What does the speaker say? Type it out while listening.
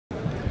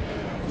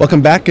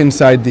Welcome back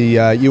inside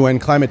the UN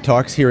climate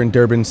talks here in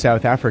Durban,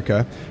 South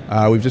Africa.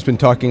 We've just been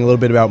talking a little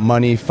bit about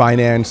money,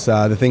 finance,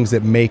 the things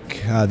that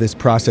make this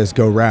process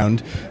go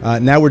round.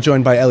 Now we're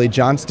joined by Ellie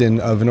Johnston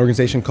of an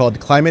organization called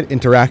Climate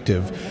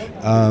Interactive.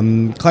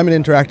 Climate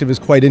Interactive is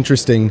quite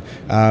interesting.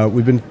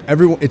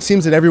 It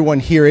seems that everyone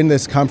here in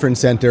this conference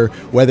center,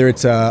 whether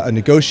it's a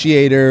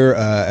negotiator,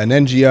 an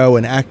NGO,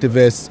 an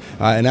activist,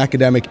 an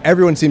academic,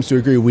 everyone seems to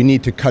agree we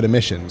need to cut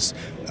emissions.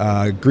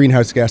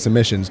 Greenhouse gas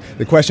emissions.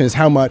 The question is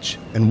how much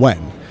and when.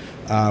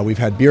 We've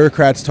had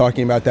bureaucrats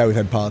talking about that, we've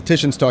had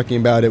politicians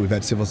talking about it, we've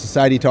had civil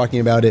society talking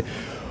about it.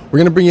 We're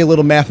going to bring you a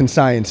little math and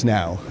science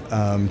now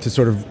to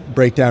sort of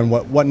break down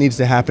what needs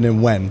to happen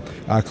and when.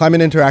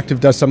 Climate Interactive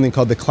does something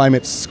called the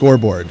Climate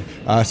Scoreboard.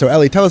 So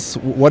Ellie, tell us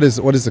what is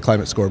the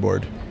Climate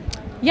Scoreboard?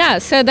 Yeah,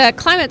 so the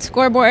Climate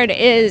Scoreboard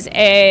is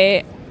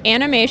an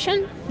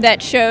animation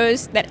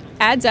that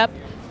adds up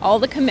all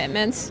the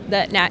commitments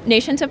that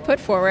nations have put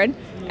forward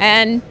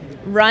and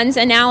runs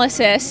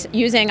analysis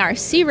using our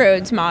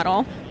C-ROADS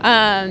model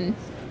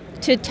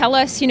to tell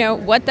us,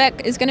 what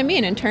that is going to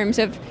mean in terms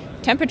of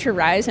temperature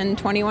rise in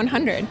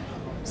 2100.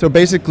 So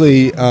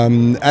basically,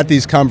 at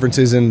these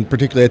conferences, and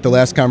particularly at the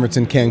last conference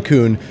in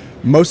Cancun,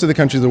 most of the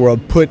countries of the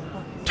world put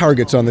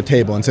targets on the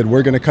table and said,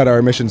 we're going to cut our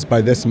emissions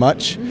by this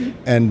much.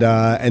 Mm-hmm.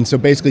 And so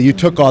basically you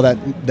took all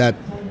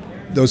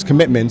those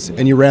commitments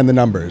and you ran the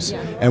numbers. Yeah.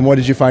 And what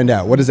did you find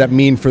out? What does that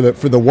mean for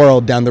the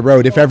world down the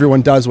road if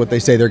everyone does what they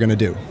say they're going to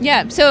do?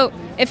 Yeah, so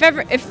if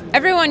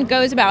everyone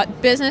goes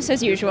about business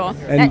as usual,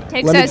 and that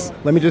takes us.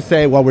 Let me just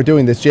say while we're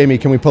doing this, Jamie,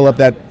 can we pull up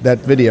that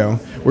video?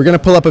 We're going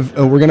to pull up a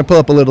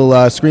little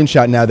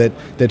screenshot now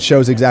that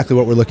shows exactly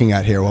what we're looking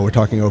at here while we're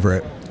talking over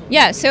it.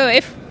 Yeah, so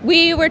if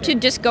we were to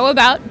just go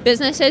about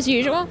business as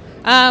usual,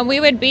 we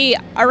would be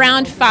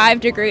around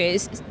 5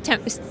 degrees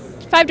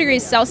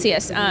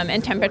Celsius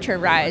in temperature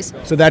rise.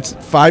 So that's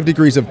 5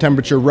 degrees of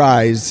temperature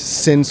rise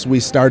since we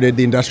started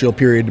the industrial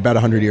period about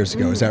 100 years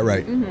ago. Mm-hmm. Is that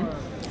right?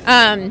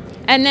 Mm-hmm.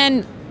 And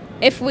then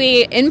if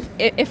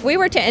we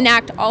were to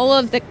enact all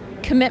of the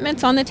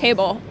commitments on the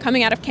table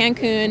coming out of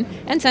Cancun,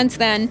 and since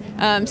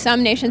then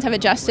some nations have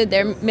adjusted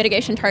their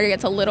mitigation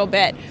targets a little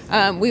bit,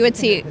 we would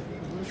see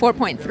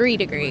 4.3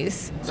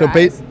 degrees.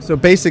 So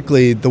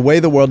basically, the way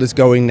the world is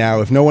going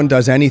now, if no one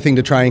does anything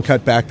to try and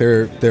cut back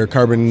their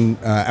carbon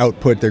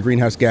output, their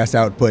greenhouse gas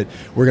output,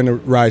 we're going to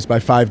rise by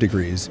 5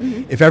 degrees.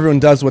 Mm-hmm. If everyone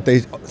does what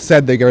they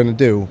said they're going to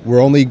do,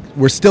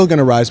 we're still going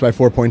to rise by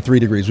 4.3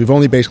 degrees. We've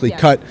only basically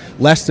cut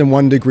less than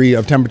 1 degree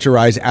of temperature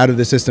rise out of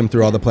the system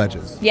through all the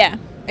pledges. Yeah,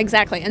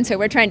 exactly. And so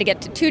we're trying to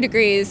get to 2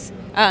 degrees.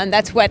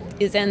 That's what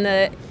is in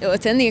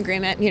the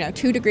agreement.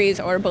 2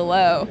 degrees or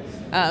below.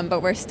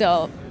 But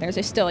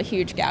there's still a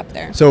huge gap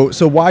there.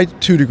 So why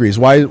 2 degrees?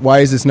 Why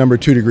is this number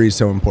 2 degrees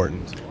so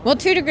important? Well,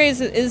 2 degrees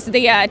is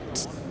the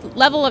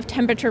level of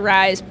temperature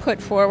rise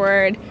put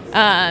forward.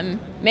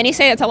 Many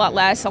say it's a lot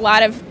less. A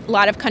lot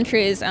of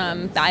countries,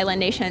 the island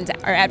nations,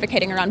 are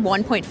advocating around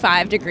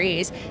 1.5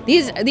 degrees.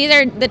 These are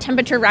the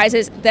temperature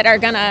rises that are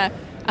going to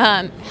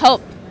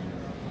help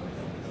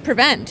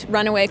prevent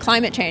runaway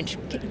climate change.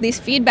 These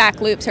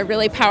feedback loops are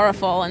really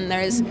powerful, and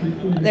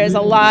there's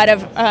a lot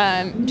of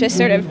just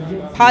sort of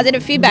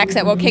positive feedbacks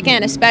that will kick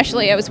in,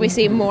 especially as we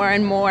see more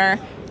and more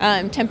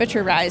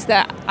temperature rise.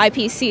 The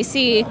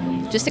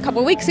IPCC just a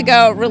couple weeks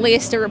ago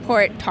released a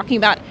report talking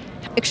about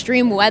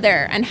extreme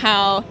weather and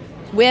how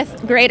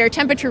with greater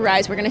temperature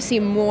rise we're going to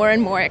see more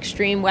and more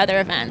extreme weather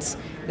events.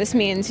 This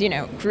means,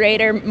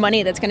 greater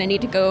money that's going to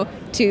need to go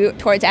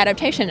towards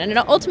adaptation, and it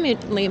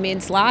ultimately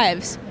means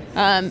lives.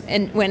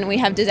 And when we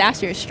have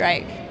disasters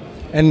strike.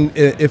 And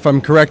if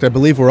I'm correct, I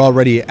believe we're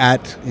already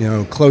at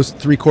close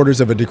 3/4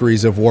 of a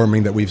degrees of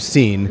warming that we've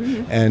seen,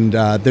 mm-hmm. And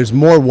there's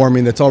more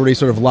warming that's already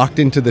sort of locked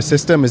into the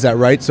system. Is that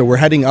right? So we're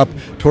heading up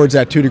towards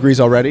that 2 degrees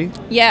already.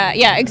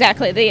 Yeah,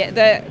 exactly.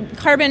 The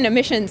carbon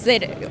emissions.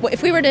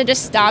 If we were to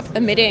just stop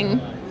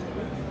emitting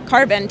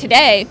carbon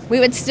today, we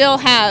would still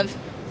have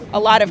a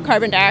lot of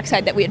carbon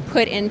dioxide that we had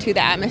put into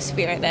the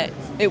atmosphere that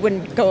it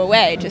wouldn't go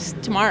away just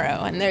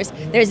tomorrow. And there's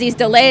these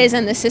delays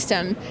in the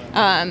system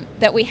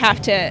that we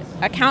have to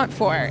account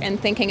for in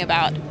thinking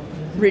about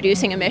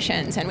reducing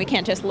emissions. And we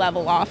can't just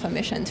level off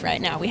emissions right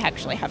now. We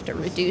actually have to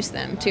reduce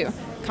them to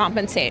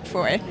compensate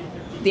for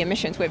the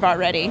emissions we've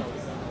already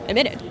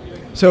emitted.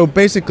 So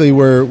basically,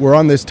 we're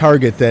on this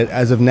target that,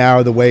 as of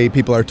now, the way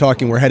people are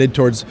talking, we're headed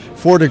towards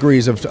 4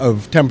 degrees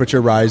of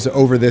temperature rise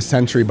over this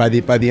century, by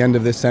the end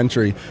of this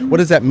century. Mm-hmm. What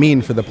does that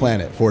mean for the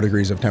planet, 4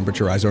 degrees of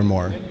temperature rise or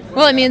more?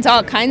 Well, it means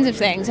all kinds of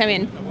things. I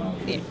mean,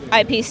 the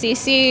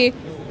IPCC,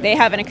 they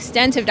have an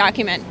extensive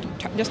document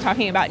just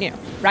talking about,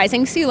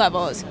 rising sea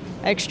levels,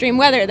 extreme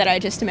weather that I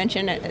just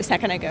mentioned a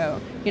second ago,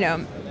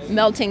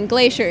 melting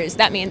glaciers.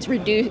 That means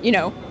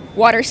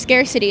water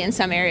scarcity in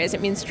some areas.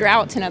 It means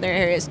droughts in other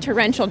areas,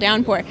 torrential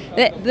downpour.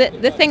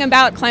 The thing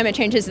about climate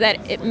change is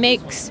that it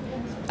makes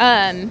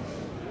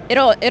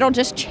it'll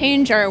just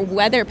change our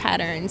weather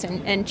patterns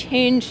and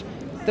change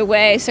the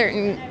way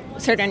certain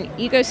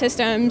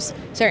ecosystems,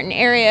 certain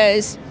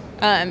areas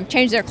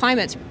change their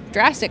climates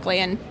drastically,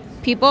 and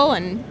people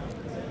and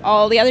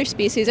all the other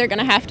species are going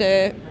to have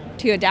to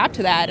adapt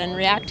to that and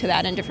react to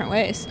that in different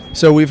ways.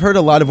 So we've heard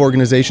a lot of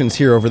organizations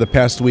here over the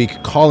past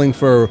week calling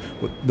for,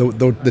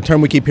 the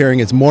term we keep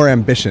hearing is more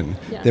ambition.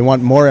 Yeah. They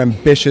want more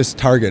ambitious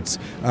targets.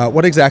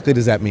 What exactly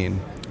does that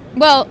mean?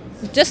 Well,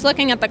 just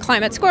looking at the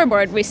climate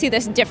scoreboard, we see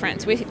this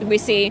difference. We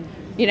see,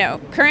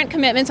 current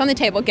commitments on the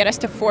table get us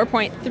to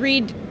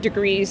 4.3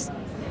 degrees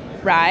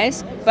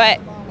rise, but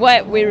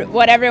what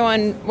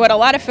a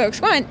lot of folks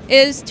want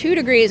is 2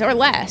 degrees or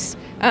less.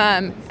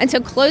 And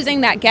so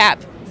closing that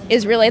gap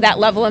is really that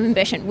level of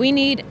ambition. We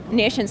need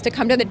nations to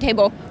come to the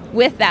table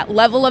with that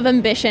level of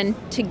ambition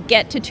to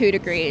get to 2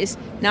 degrees,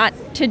 not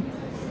to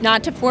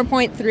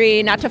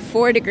 4.3, not to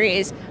 4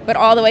 degrees, but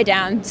all the way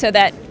down so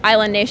that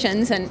island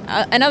nations and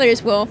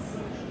others will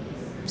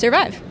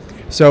survive.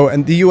 So,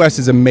 and the U.S.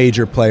 is a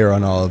major player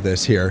on all of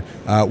this here.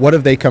 What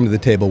have they come to the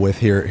table with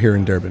here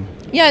in Durban?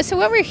 Yeah, so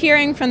what we're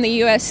hearing from the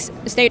U.S.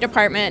 State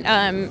Department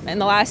in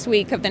the last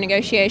week of the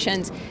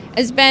negotiations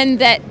has been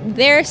that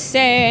they're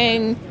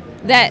saying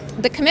that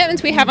the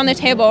commitments we have on the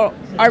table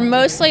are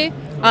mostly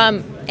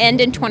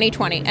end in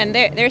 2020, and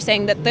they're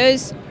saying that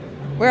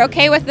we're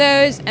okay with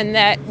those, and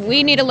that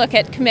we need to look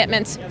at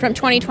commitments from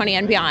 2020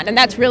 and beyond, and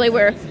that's really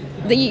where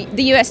the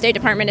U.S. State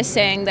Department is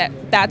saying that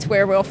that's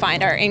where we'll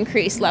find our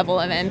increased level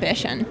of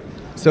ambition.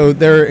 So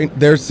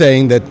they're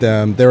saying that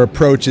their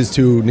approach is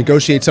to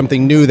negotiate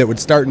something new that would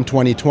start in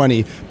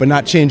 2020, but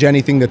not change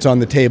anything that's on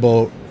the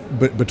table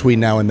between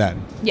now and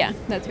then. Yeah,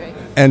 that's right.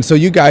 And so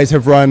you guys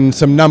have run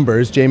some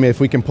numbers. Jamie, if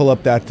we can pull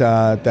up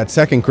that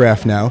second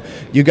graph now.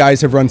 You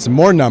guys have run some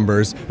more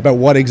numbers about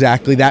what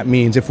exactly that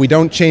means if we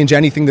don't change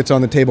anything that's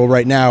on the table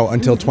right now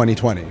until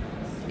 2020.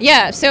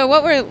 Yeah, so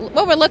what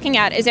we're looking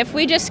at is if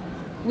we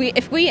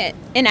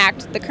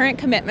enact the current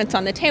commitments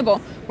on the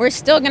table, we're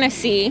still going to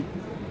see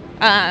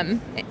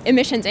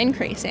emissions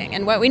increasing,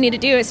 and what we need to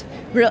do is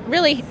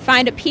really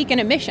find a peak in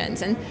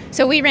emissions. And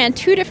so we ran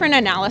 2 different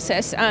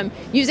analyses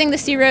using the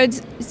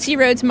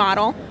C-ROADS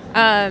model,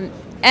 and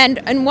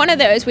one of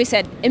those we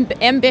said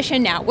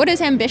ambition now. What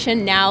does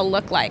ambition now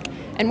look like?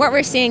 And what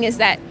we're seeing is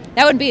that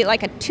would be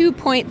like a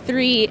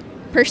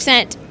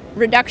 2.3%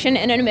 reduction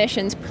in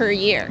emissions per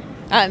year.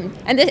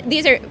 And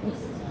these are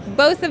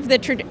both of the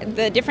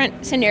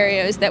different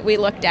scenarios that we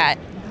looked at.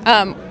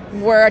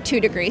 Were a 2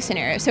 degree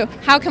scenario. So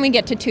how can we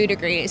get to 2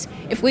 degrees?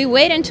 If we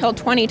wait until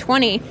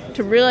 2020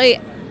 to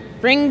really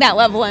bring that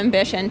level of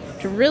ambition,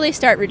 to really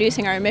start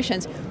reducing our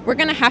emissions, we're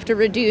going to have to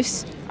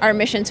reduce our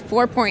emissions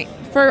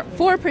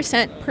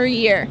 4% per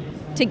year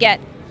to get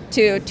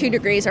to 2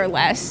 degrees or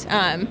less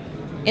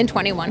in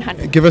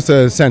 2100. Give us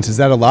a sense. Is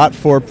that a lot,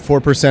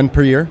 4%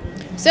 per year?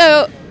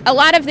 So a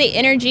lot of the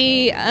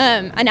energy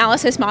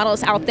analysis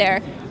models out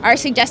there are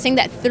suggesting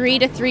that 3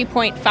 to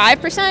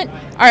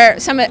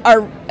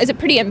 3.5% is a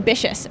pretty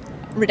ambitious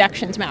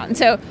reductions amount, and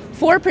so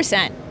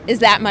 4% is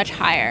that much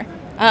higher.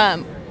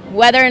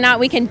 Whether or not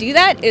we can do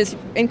that is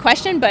in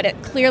question, but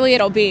clearly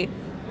it'll be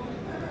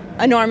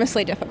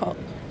enormously difficult.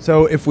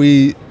 So if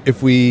we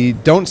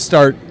don't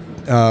start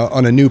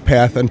on a new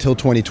path until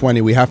 2020,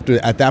 we have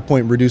to at that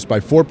point reduce by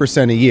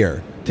 4% a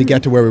year to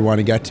get to where we want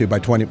to get to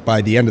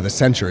by the end of the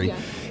century. Yeah.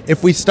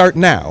 If we start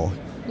now,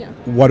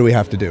 what do we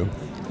have to do?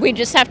 We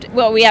just have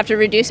to, we have to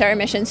reduce our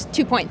emissions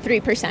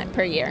 2.3%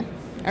 per year,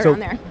 around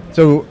there.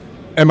 So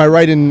am I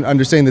right in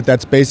understanding that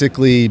that's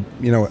basically,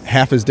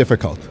 half as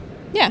difficult?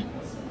 Yeah.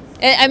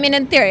 I mean,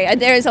 in theory,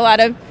 there's a lot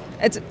of,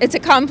 it's a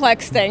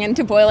complex thing, and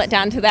to boil it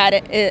down to that,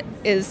 it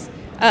is...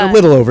 a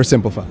little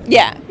oversimplified.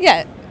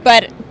 Yeah.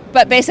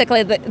 But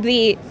basically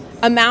the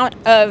amount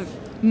of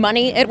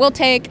money it will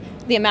take,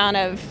 the amount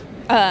of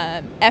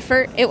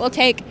effort it will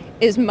take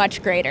is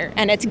much greater,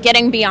 and it's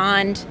getting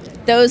beyond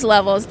those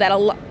levels that a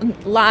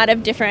lot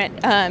of different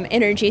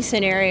energy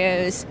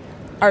scenarios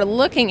are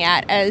looking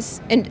at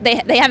and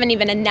they haven't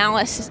even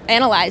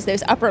analyzed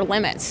those upper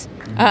limits.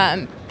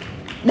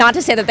 Not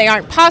to say that they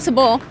aren't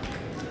possible,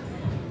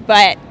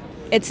 but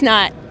it's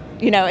not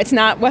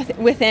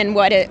within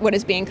what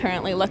is being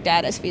currently looked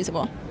at as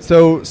feasible.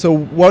 So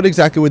what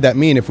exactly would that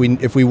mean if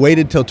we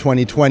waited till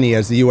 2020,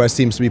 as the U.S.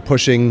 seems to be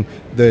pushing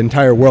the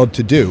entire world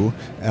to do,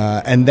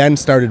 and then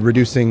started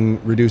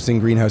reducing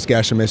greenhouse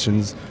gas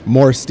emissions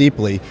more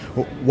steeply?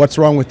 What's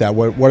wrong with that?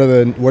 What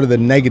are the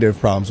negative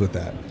problems with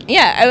that?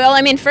 Yeah, well,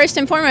 I mean, first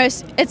and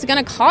foremost, it's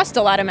going to cost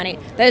a lot of money.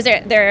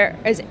 There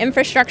is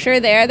infrastructure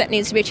there that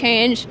needs to be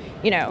changed.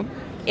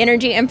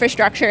 Energy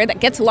infrastructure that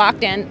gets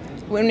locked in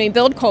when we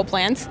build coal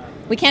plants.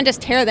 We can't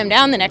just tear them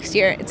down the next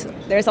year.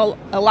 There's a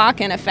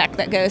lock-in effect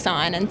that goes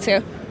on, and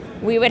so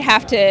we would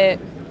have to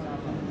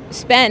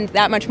spend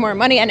that much more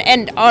money.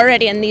 And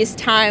already in these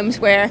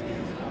times where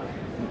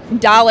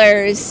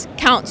dollars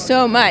count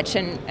so much,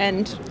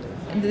 and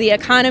the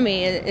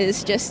economy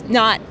is just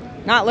not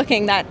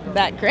looking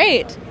that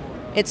great,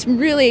 it's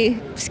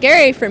really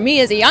scary for me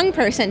as a young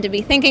person to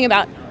be thinking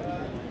about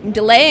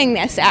delaying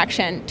this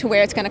action to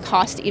where it's going to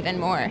cost even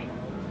more.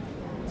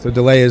 So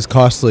delay is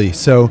costly.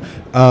 So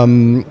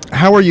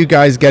how are you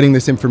guys getting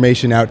this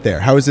information out there?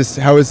 How is this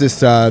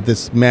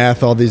this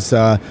math, all these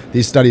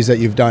studies that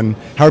you've done,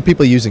 how are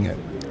people using it?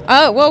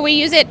 Oh, well, we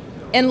use it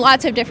in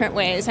lots of different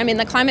ways. I mean,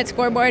 the climate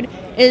scoreboard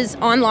is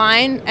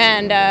online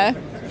and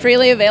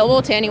freely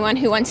available to anyone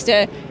who wants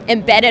to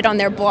embed it on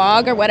their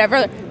blog or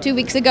whatever. 2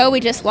 weeks ago, we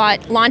just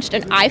launched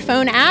an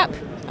iPhone app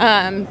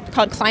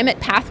called Climate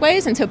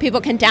Pathways, and so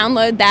people can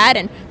download that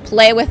and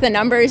play with the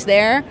numbers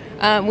there.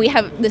 We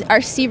have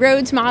our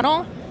C-Roads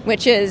model,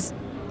 which is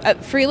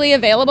freely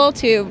available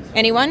to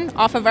anyone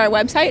off of our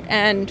website,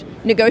 and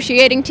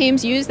negotiating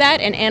teams use that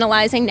in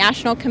analyzing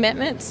national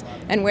commitments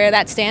and where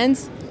that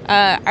stands.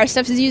 Our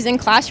stuff is used in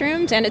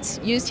classrooms, and it's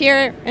used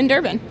here in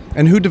Durban.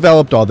 And who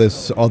developed all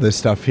this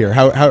stuff here?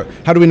 How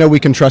do we know we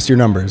can trust your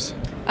numbers?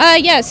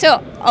 Yeah,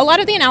 so a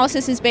lot of the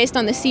analysis is based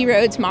on the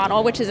C-Roads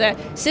model, which is a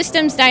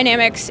systems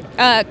dynamics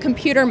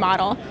computer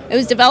model. It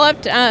was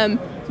developed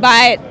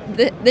by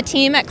the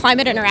team at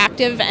Climate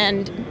Interactive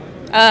and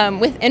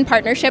in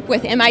partnership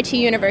with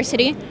MIT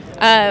University.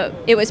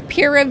 It was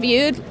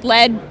peer-reviewed,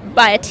 led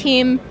by a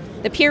team.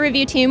 The peer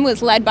review team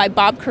was led by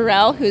Bob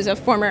Carell, who's a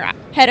former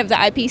head of the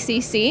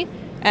IPCC,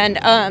 and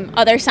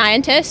other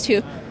scientists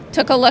who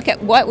took a look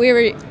at what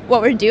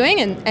we're doing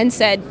and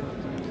said,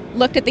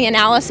 looked at the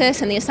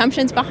analysis and the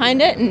assumptions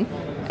behind it,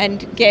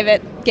 and gave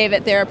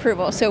it their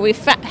approval. So we've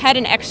had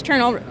an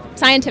external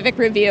scientific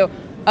review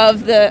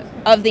of the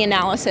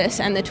analysis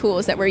and the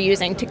tools that we're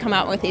using to come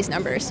out with these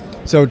numbers.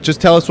 So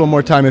just tell us one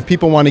more time, if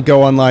people want to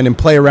go online and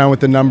play around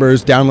with the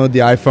numbers, download the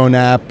iPhone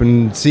app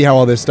and see how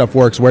all this stuff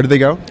works, where do they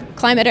go?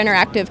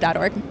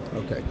 climateinteractive.org.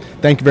 Okay.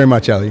 Thank you very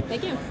much, Ellie.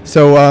 Thank you.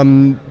 So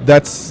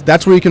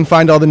that's where you can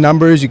find all the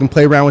numbers. You can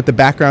play around with the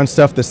background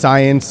stuff, the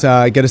science,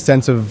 get a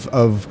sense of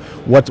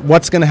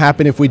what's going to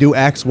happen if we do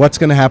X, what's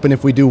going to happen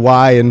if we do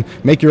Y, and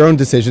make your own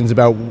decisions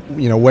about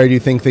where do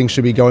you think things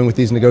should be going with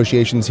these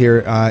negotiations here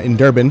in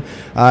Durban.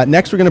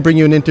 Next, we're going to bring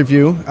you an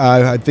interview.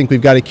 I think we've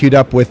got it queued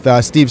up with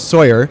Steve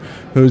Sawyer,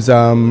 who's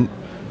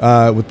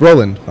with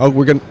Roland.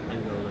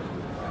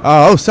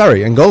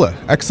 Sorry, Angola.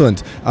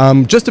 Excellent.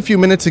 Just a few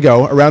minutes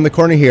ago, around the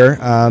corner here,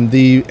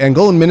 the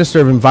Angolan Minister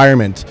of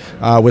Environment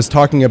was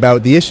talking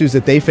about the issues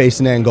that they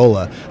face in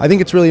Angola. I think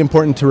it's really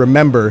important to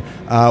remember,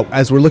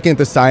 as we're looking at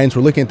the science,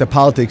 we're looking at the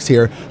politics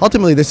here,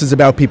 ultimately this is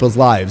about people's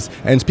lives.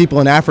 And it's people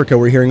in Africa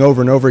we're hearing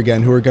over and over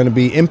again who are going to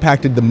be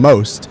impacted the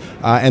most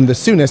and the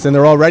soonest, and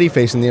they're already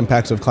facing the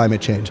impacts of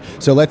climate change.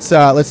 So let's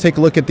take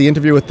a look at the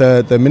interview with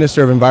the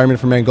Minister of Environment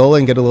from Angola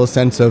and get a little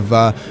sense of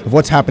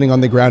what's happening on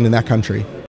the ground in that country.